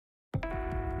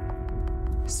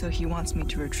So he wants me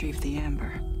to retrieve the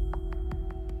amber.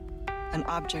 An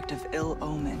object of ill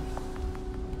omen.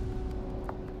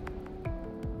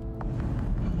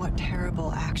 What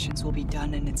terrible actions will be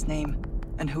done in its name,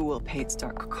 and who will pay its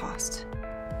dark cost?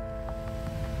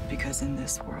 Because in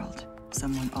this world,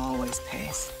 someone always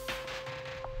pays.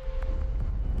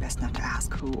 Best not to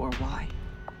ask who or why.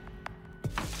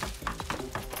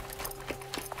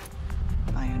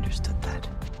 I understood that.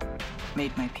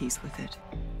 Made my peace with it.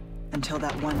 Until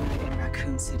that one night in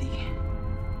Raccoon City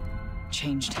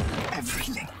changed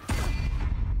everything.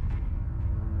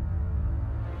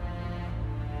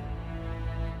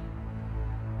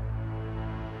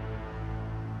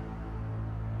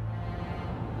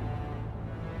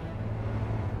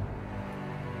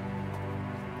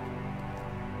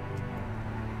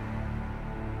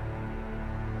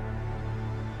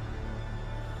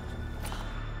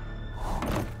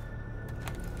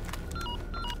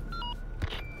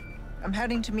 I'm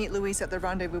heading to meet Luis at the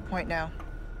rendezvous point now.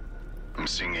 I'm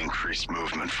seeing increased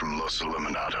movement from Los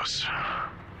Eliminados.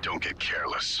 Don't get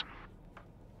careless.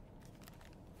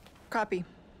 Copy.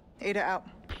 Ada out.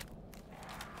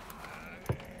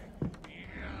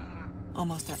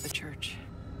 Almost at the church.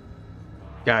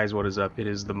 Guys, what is up? It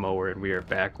is the Mower, and we are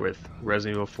back with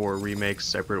Resident Evil 4 Remake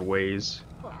Separate Ways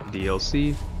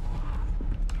DLC.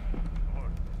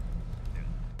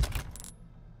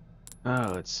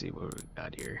 Let's see what we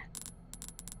got here.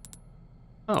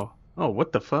 Oh,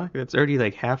 what the fuck? That's already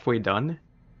like halfway done?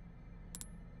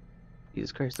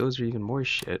 Jesus Christ, those are even more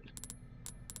shit.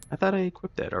 I thought I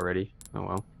equipped that already.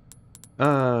 Oh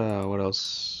well. What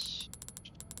else?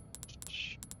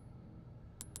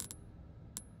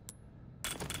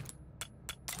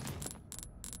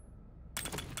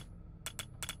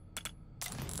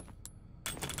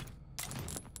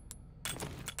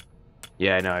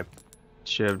 Yeah, I know, I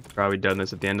should have probably done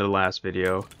this at the end of the last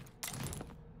video,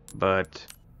 but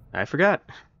I forgot.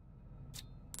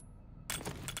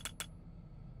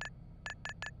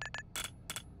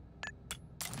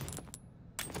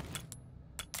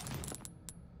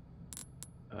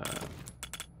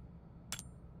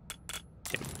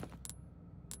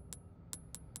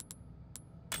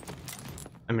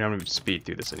 I mean, I'm gonna speed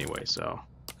through this anyway, so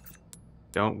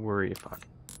don't worry. Fuck.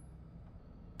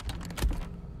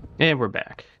 And we're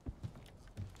back.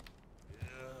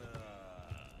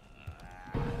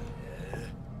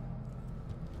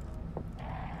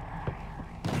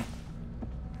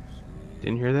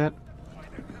 Didn't hear that?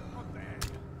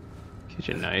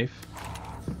 Kitchen knife.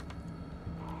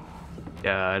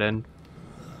 Dun dun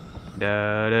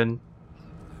dun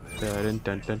dun dun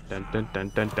dun dun dun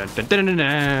dun dun dun dun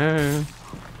dun.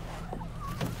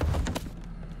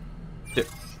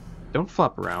 Don't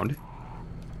flop around.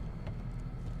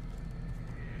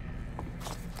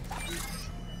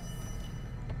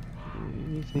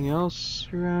 Anything else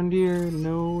around here?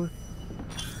 No.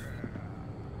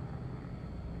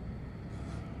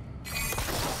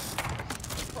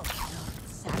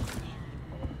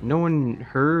 No one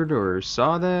heard or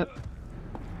saw that?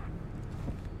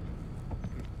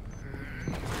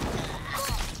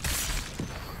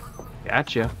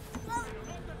 Gotcha.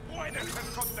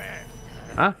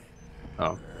 Huh?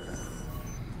 Oh.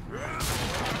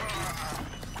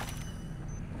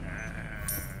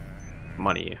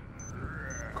 Money.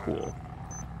 Cool.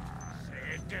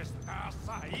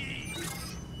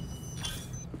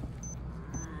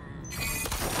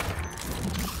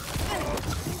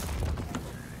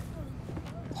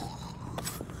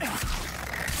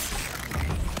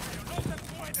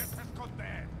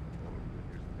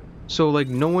 So, like,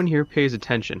 no one here pays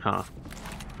attention, huh?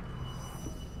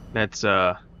 That's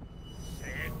what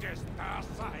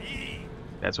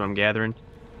I'm gathering.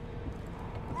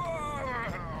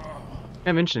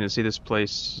 I'm interested to see this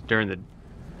place during the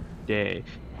day.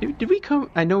 Did we come?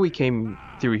 I know we came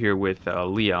through here with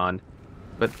Leon,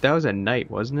 but that was at night,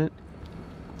 wasn't it?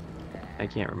 I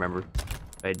can't remember.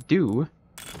 I do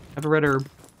have a red herb.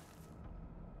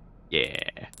 Yeah.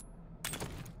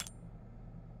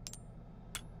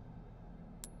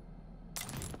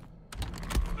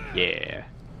 Yeah.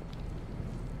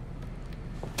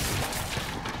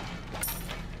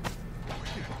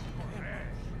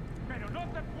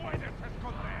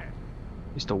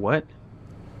 Just a what?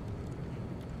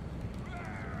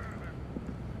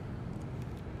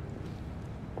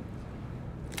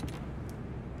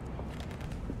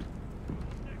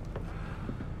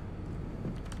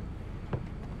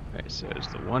 Alright, so there's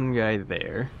the one guy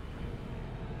there.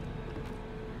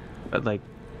 But, like,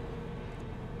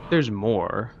 there's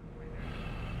more.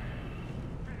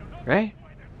 Right?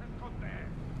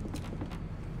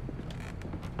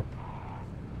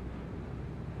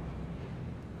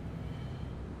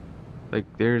 Like,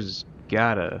 there's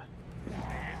gotta...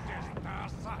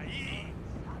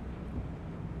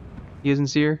 He doesn't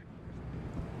see her?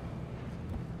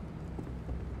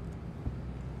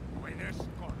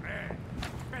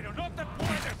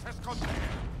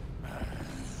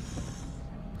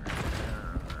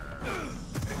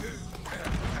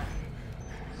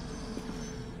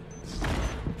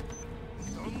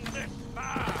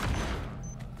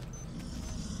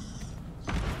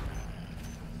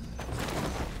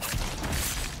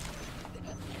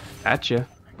 Gotcha.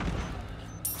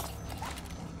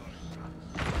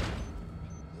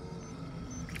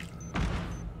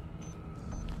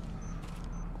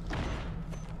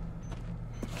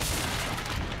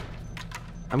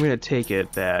 I'm gonna take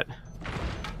it that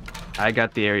I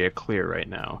got the area clear right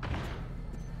now.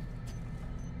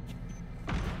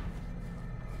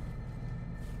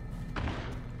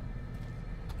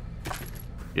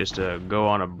 Just to go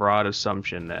on a broad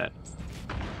assumption that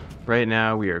right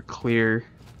now we are clear.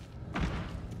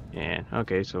 And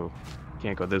okay, so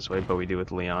can't go this way, but we do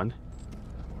with Leon.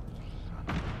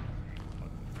 I'm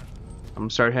gonna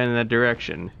start heading in that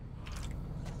direction.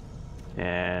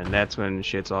 And that's when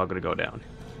shit's all gonna go down.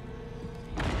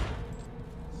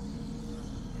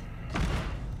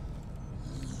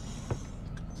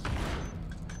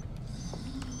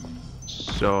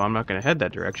 So I'm not gonna head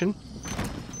that direction.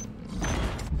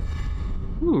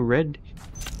 Ooh, a red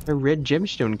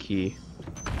gemstone key.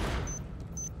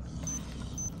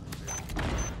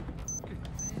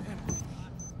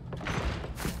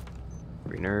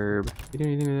 Green herb. You do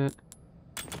anything with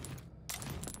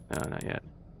that? No, not yet.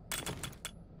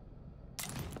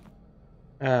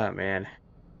 Ah, man.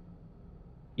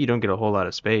 You don't get a whole lot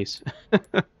of space.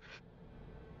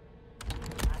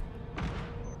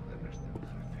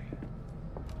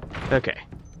 Okay.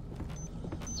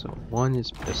 So one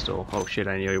is pistol. Oh shit,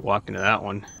 I nearly walked into that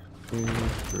one. 2,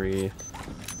 3.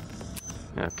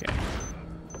 Okay.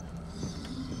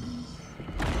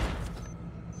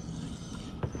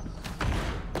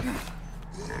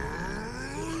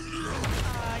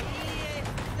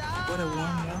 What a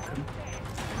warm welcome.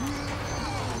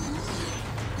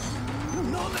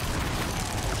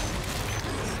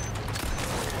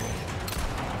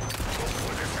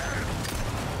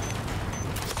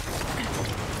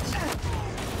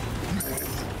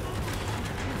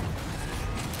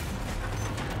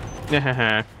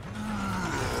 Yeah.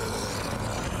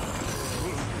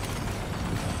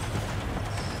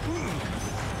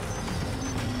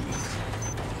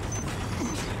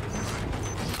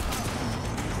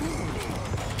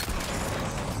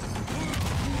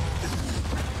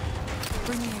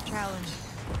 Bring me a challenge.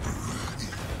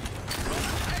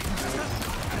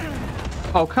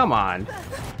 Oh, come on.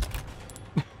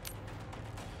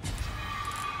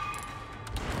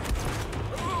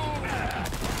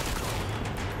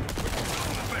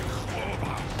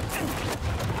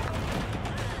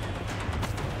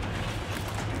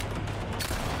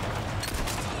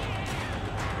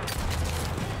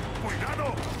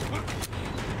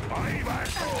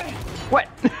 What?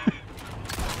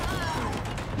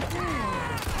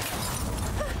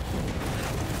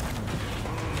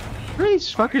 Where are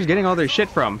these fuckers getting all their shit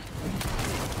from?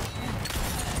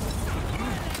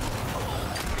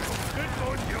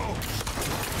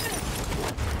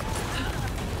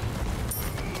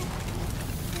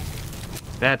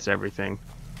 That's everything.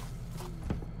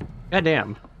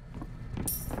 Goddamn.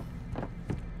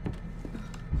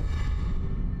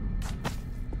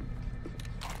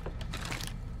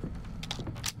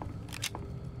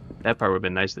 That part would have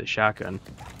been nice with the shotgun.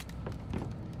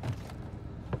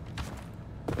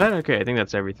 But okay, I think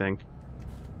that's everything.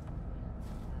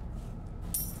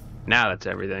 Now that's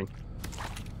everything.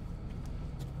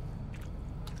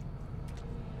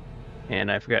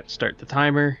 And I forgot to start the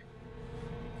timer.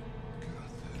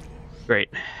 Great.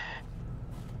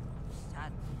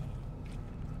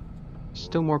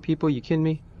 Still more people, you kidding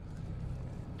me?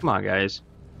 Come on, guys.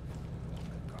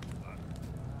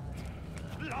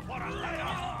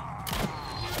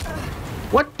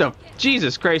 What the?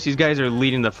 Jesus Christ, these guys are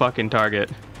leading the fucking target.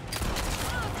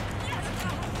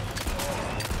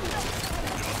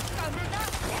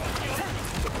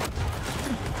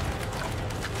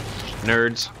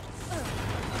 Nerds.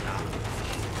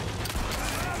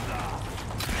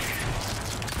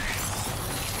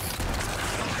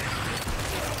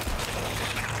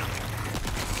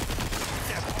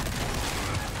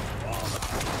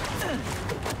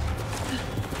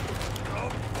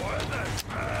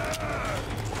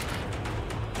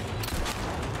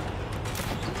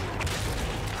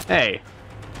 Hey.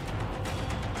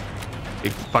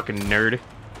 Big fucking nerd.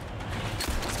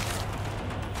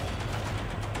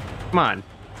 Come on.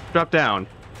 Drop down.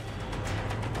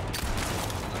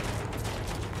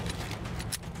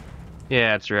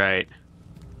 Yeah, that's right.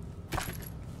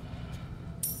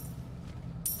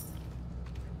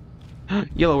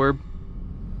 Yellow herb.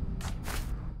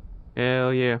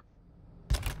 Hell yeah.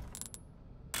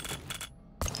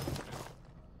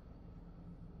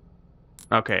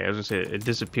 Okay, I was gonna say it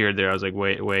disappeared there. I was like,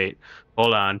 wait,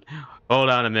 hold on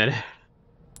a minute. I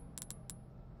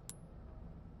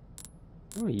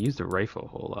don't really use the rifle a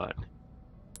whole lot.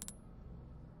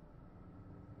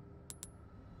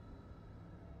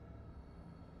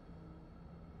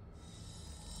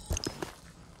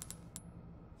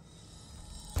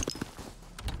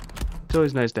 It's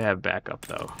always nice to have backup,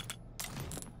 though.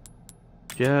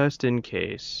 Just in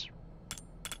case.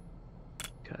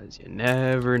 Because you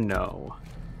never know.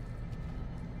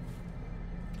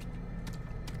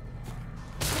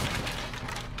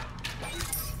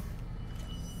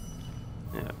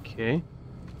 Okay.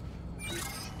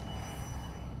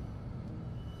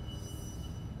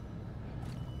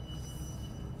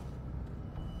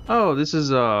 Oh, this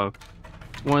is one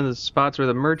of the spots where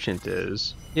the merchant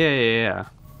is. Yeah.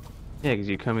 Yeah, because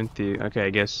you come in through... Okay, I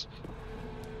guess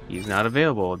he's not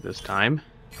available at this time.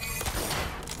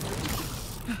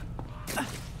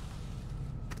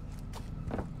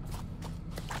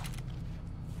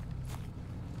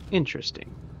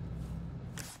 Interesting.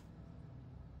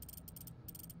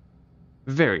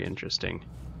 Very interesting.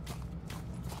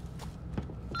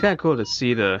 Kind of cool to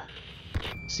see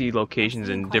locations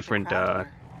in different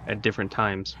at different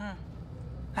times.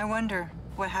 I wonder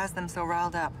what has them so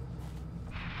riled up.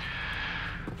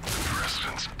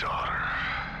 President's daughter.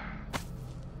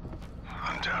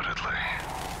 Undoubtedly.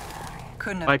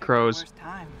 Couldn't have Bye, picked a crows. worse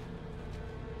time.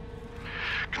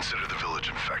 Consider the village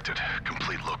infected.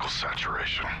 Complete local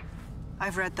saturation.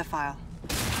 I've read the file.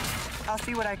 I'll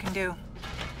see what I can do.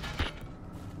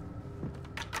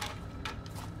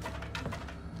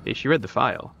 Hey, she read the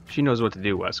file. She knows what to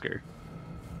do, Wesker.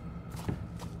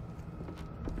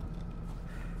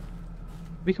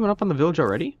 We coming up on the village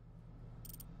already?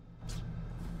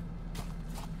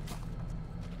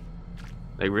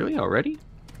 Like, really? Already?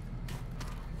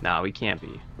 Nah, we can't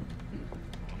be.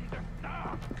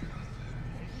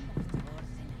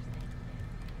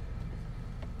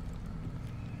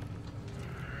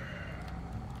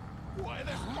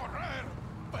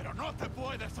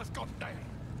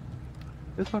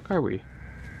 Where the fuck are we?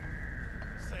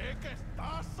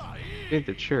 I think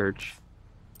the church.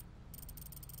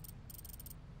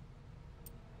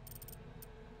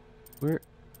 Where?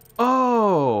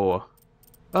 Oh!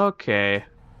 Okay.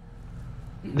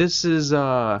 This is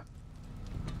the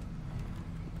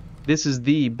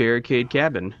barricade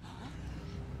cabin.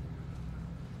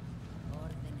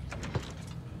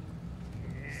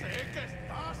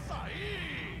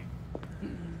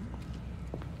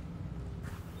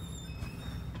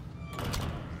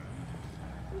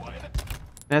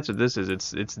 That's what this is.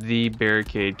 It's the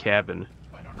barricade cabin.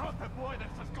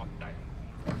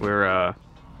 Where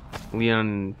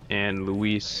Leon and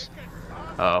Luis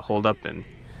hold up in.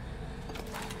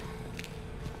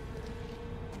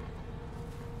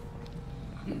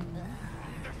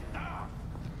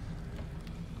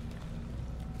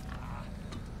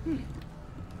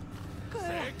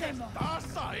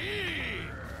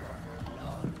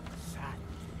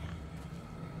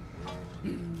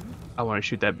 I want to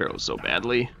shoot that barrel so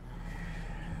badly.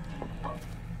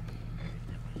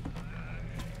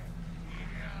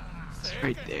 It's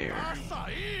right there.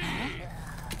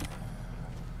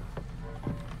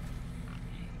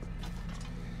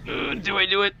 Do I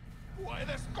do it?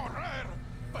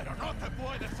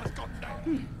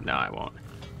 No, I won't.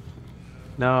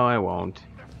 No, I won't.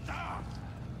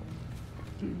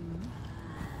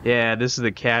 Yeah, this is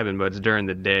the cabin, but it's during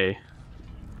the day.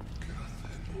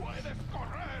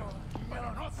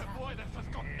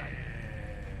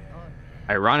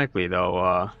 Ironically, though,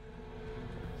 well,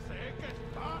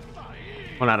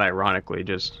 not ironically,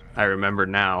 just I remember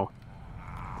now.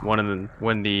 When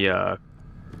the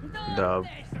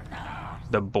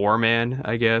boar man,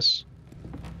 I guess.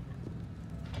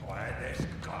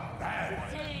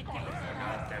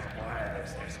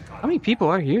 How many people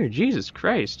are here? Jesus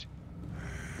Christ!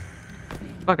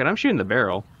 Fuck it, I'm shooting the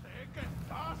barrel.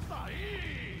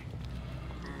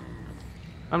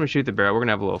 I'm gonna shoot the barrel. We're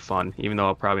gonna have a little fun, even though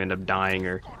I'll probably end up dying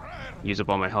or use up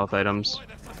all my health items.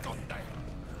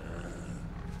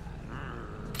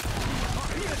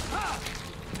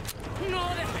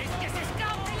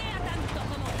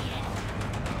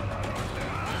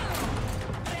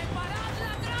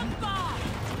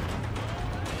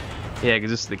 Yeah,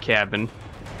 because this is the cabin.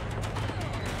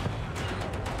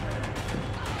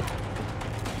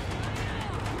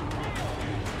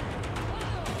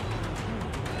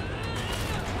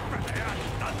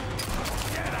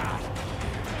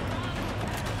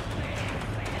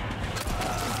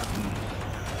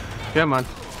 Come on.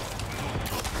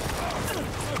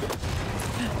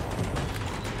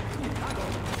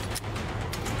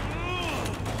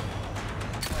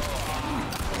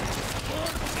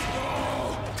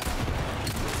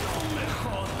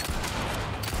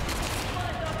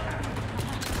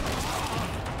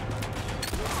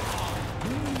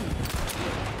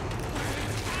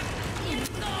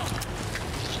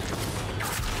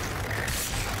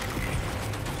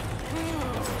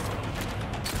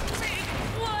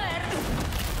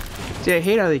 See, I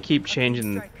hate how they keep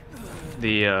changing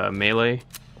the melee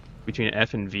between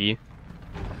F and V.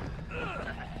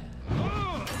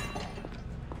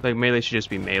 Like melee should just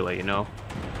be melee, you know?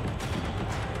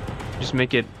 Just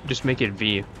make it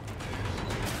V.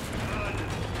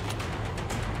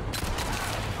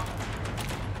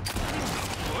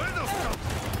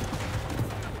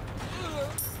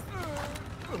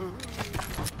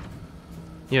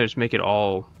 Yeah, just make it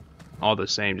all the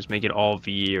same. Just make it all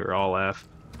V or all F.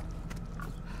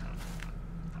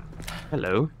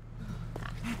 Hello.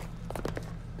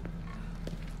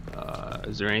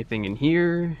 Is there anything in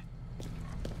here?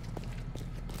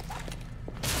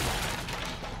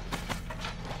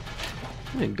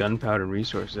 And gunpowder and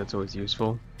resources, that's always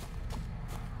useful.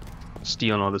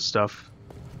 Stealing all the stuff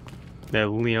that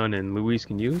Leon and Luis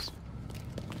can use.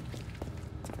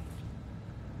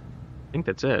 I think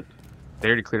that's it. They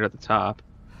already cleared out the top.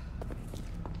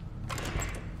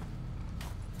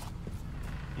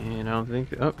 And I don't think...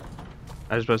 Oh.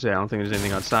 I was supposed to say, I don't think there's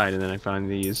anything outside, and then I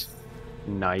found these.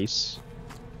 Nice.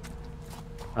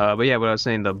 But yeah, what I was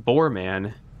saying, the boar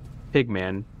man, pig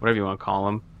man, whatever you want to call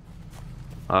him,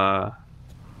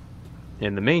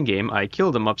 in the main game, I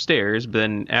killed him upstairs, but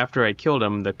then after I killed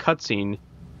him, the cutscene,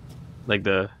 like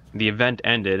the event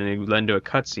ended, and it led to a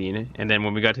cutscene, and then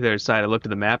when we got to the other side, I looked at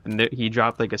the map, and he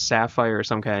dropped like a sapphire or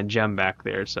some kind of gem back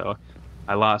there, so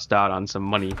I lost out on some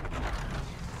money.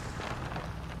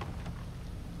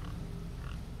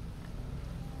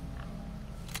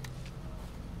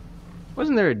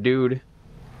 Wasn't there a dude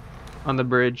on the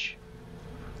bridge?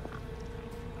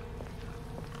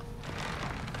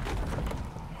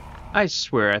 I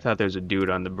swear I thought there was a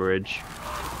dude on the bridge.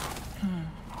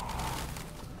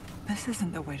 This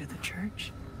isn't the way to the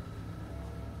church.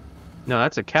 No,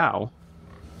 that's a cow.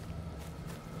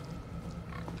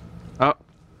 Oh,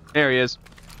 there he is.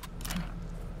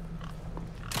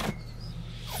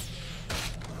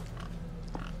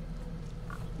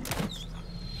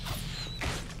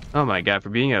 Oh my god, for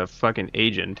being a fucking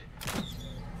agent.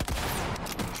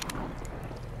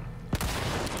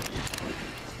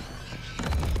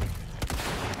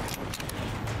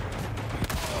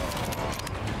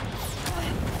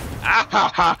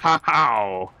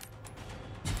 Ow!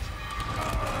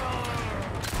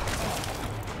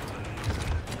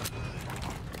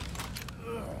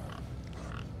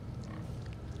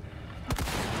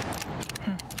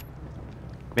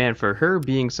 Man, for her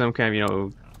being some kind of, you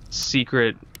know,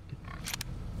 secret,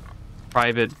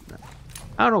 private,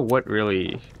 I don't know what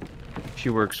really she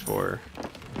works for.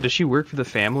 Does she work for the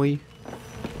family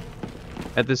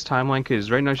at this timeline? Because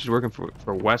right now she's working for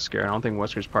Wesker. I don't think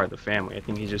Wesker's part of the family. I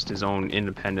think he's just his own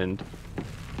independent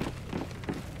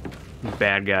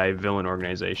bad guy villain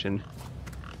organization.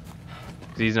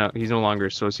 He's no longer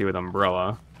associated with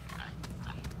Umbrella.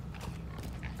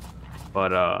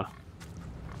 But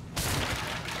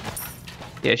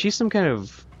yeah, she's some kind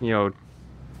of, you know,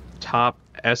 top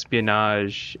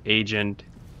espionage agent.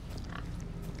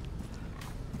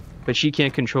 But she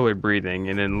can't control her breathing,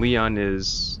 and then Leon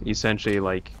is essentially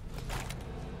like,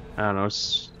 I don't know,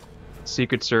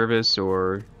 Secret Service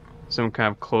or some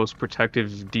kind of close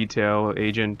protective detail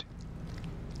agent.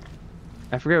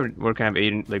 I forget what kind of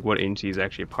agent, like what agency he's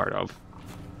actually a part of.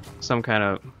 Some kind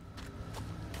of,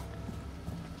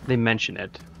 they mention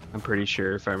it, I'm pretty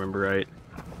sure, if I remember right.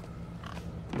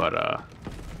 But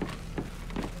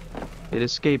it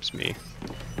escapes me.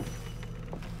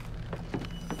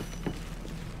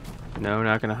 No,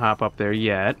 not gonna hop up there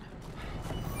yet.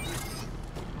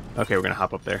 Okay, we're gonna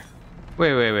hop up there.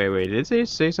 Wait. Did they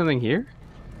say something here?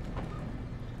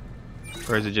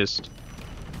 Or is it just...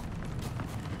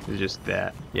 Is it just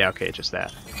that? Yeah, okay, it's just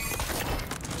that.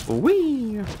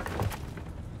 Whee!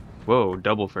 Whoa,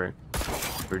 double for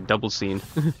double scene.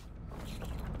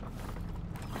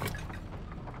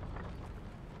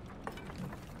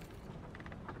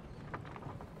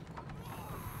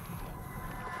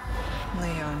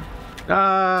 Leon.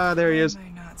 Ah, there he is. Am I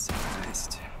not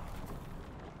surprised?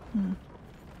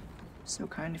 So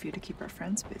kind of you to keep our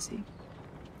friends busy.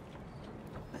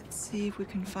 Let's see if we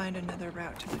can find another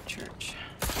route to the church.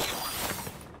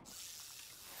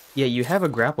 Yeah, you have a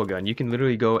grapple gun. You can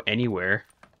literally go anywhere.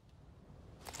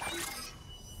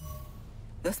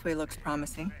 This way looks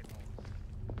promising.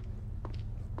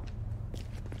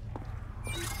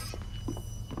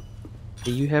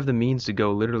 You have the means to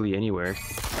go literally anywhere.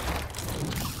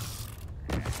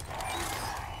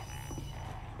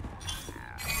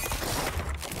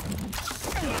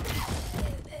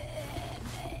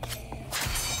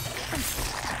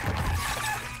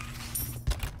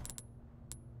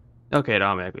 Okay, it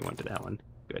automatically went to that one.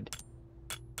 Good.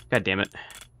 God damn it.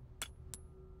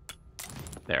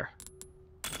 There.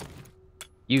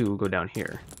 You go down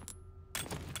here.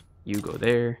 You go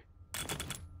there.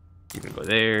 You can go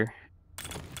there.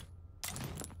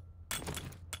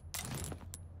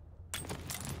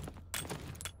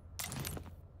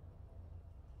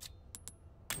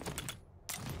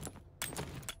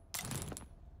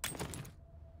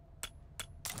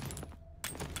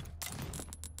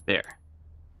 There.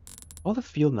 All the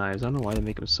field knives, I don't know why they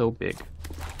make them so big.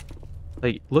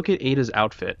 Like, look at Ada's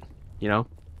outfit, you know?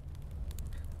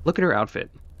 Look at her outfit.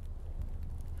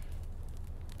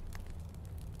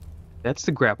 That's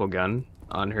the grapple gun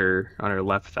on her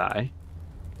left thigh.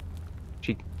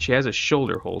 She has a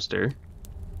shoulder holster.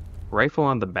 Rifle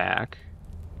on the back.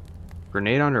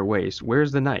 Grenade on her waist.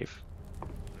 Where's the knife?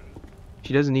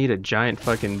 She doesn't need a giant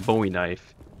fucking Bowie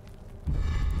knife.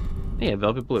 Hey,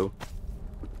 Velvet Blue.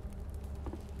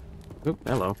 Oop,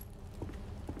 hello.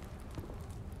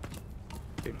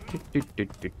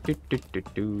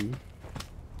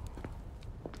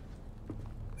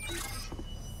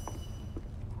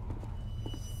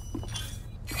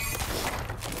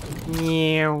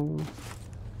 Meow.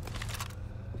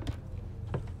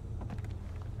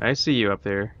 I see you up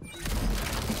there.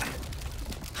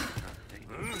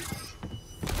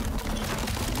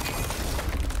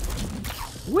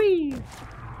 Whee!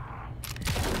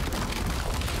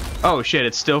 Oh shit,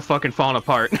 it's still fucking falling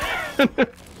apart.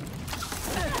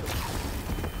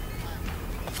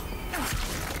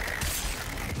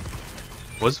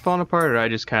 Was it falling apart, or did I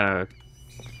just kind of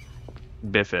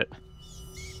biff it?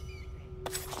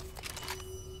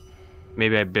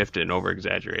 Maybe I biffed it and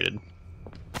over-exaggerated.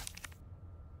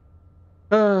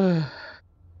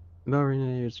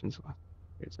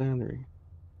 It's down there.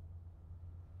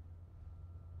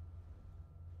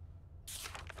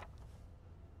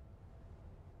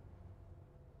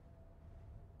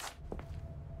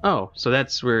 Oh, so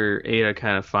that's where Ada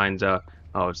kind of finds out.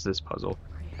 Oh, it's this puzzle.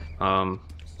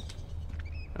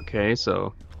 Okay,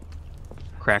 so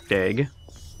cracked egg,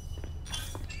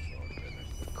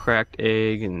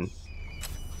 and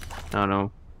I don't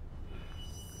know,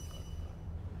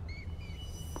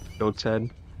 goat's head.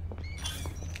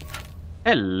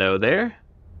 Hello there.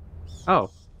 Oh,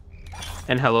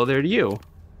 and hello there to you.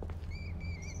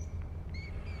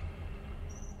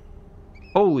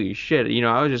 Holy shit, you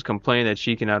know, I was just complaining that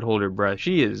she cannot hold her breath.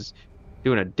 She is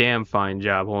doing a damn fine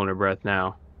job holding her breath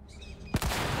now.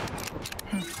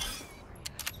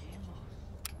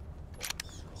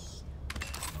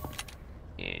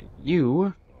 And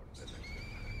you...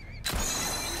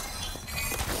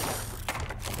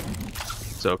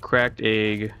 So, cracked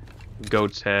egg,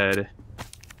 goat's head.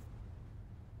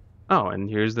 Oh, and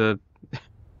here's the...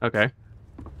 Okay.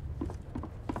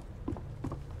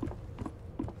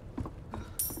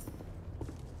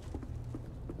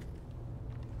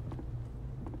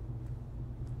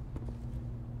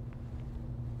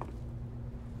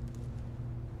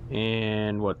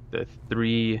 And what, the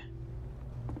three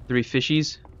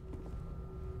fishies?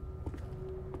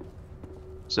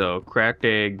 So, cracked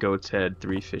egg, goat's head,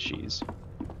 3 fishies.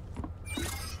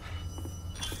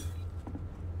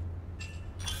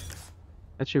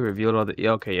 That should revealed all the...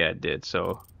 Okay, yeah, it did,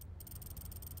 so...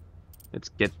 Let's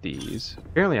get these.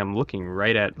 Apparently I'm looking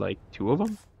right at, like, 2 of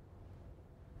them?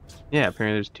 Yeah,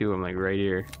 apparently there's 2 of them, like, right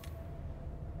here.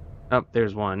 Oh,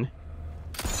 there's one.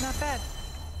 Not bad.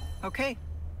 Okay,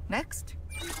 next.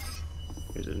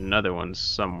 There's another one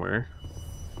somewhere.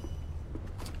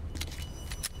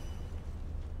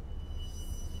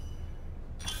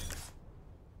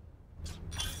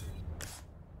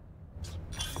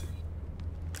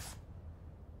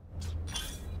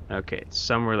 Okay, it's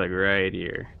somewhere like right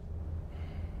here.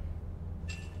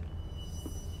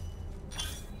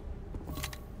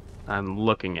 I'm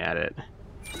looking at it.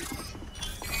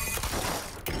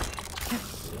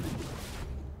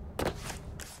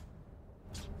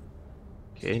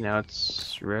 Okay, now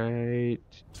it's right...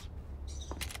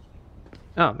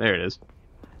 Oh, there it is.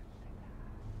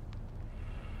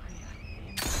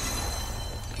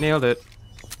 Nailed it.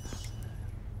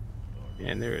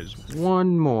 And there is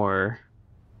one more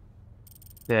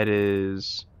that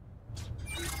is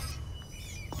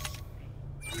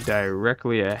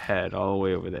directly ahead, all the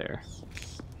way over there.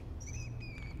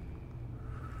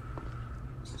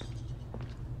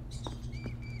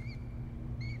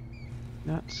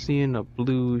 Not seeing a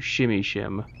blue shimmy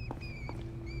shim.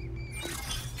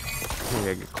 Maybe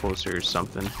I get closer or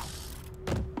something.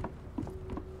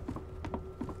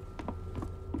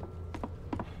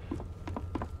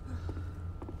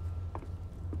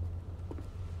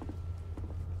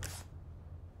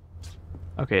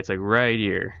 Okay, it's like right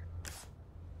here.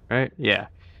 Right? Yeah.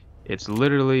 It's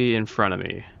literally in front of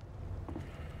me.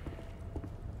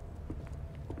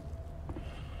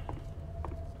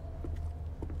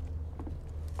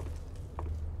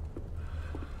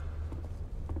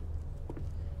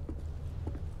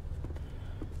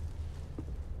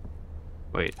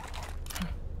 Wait.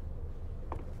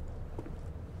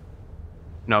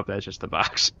 Nope, that's just the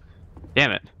box.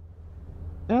 Damn it.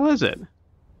 The hell is it?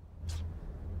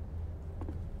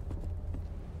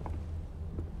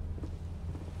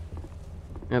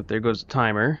 Yep, there goes the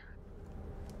timer.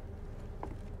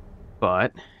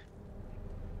 But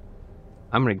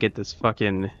I'm gonna get this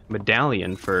fucking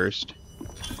medallion first.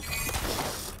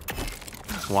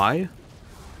 Why?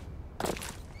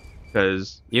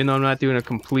 Because even though I'm not doing a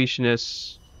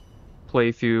completionist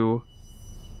playthrough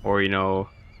or, you know,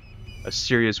 a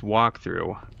serious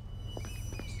walkthrough,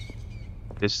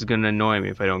 this is gonna annoy me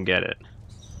if I don't get it.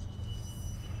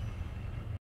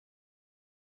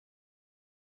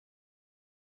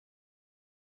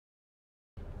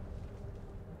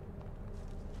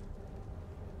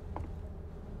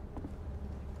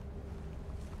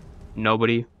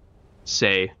 Nobody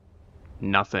say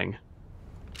nothing.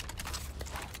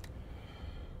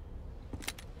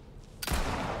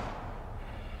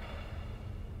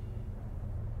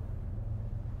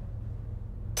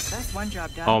 That's one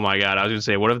job done. Oh my god, I was gonna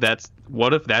say, what if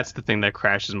that's the thing that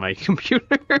crashes my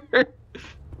computer?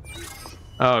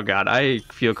 Oh god, I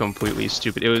feel completely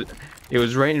stupid. It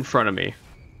was right in front of me.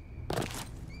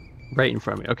 Right in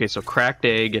front of me. Okay, so cracked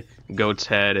egg, goat's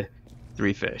head,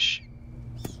 3 fish.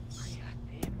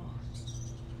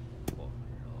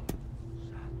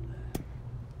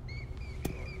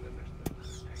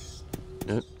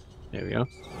 Yep, there we go.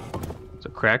 So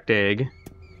cracked egg,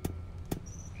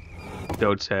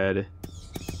 goat's head,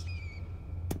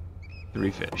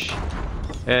 3 fish.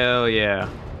 Hell yeah.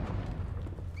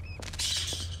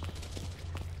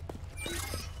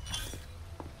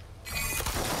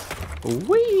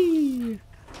 Whee!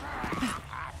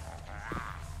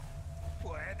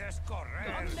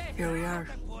 Here we are,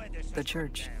 the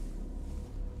church.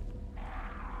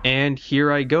 And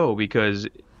here I go because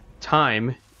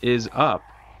time is up.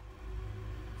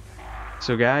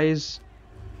 So guys,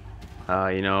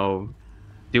 you know,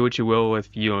 do what you will with,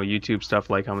 you know, YouTube stuff,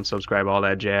 like, comment, subscribe, all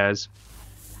that jazz.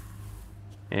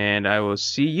 And I will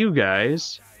see you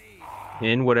guys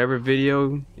in whatever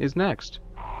video is next.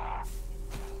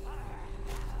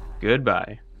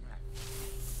 Goodbye.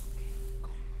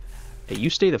 Hey,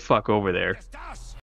 you stay the fuck over there.